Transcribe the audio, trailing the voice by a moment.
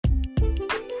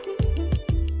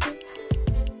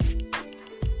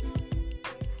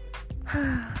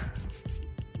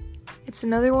It's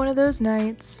another one of those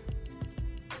nights.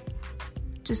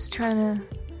 Just trying to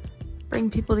bring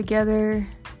people together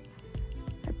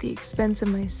at the expense of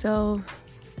myself.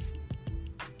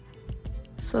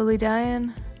 Slowly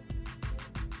dying.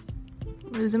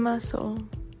 Losing my soul.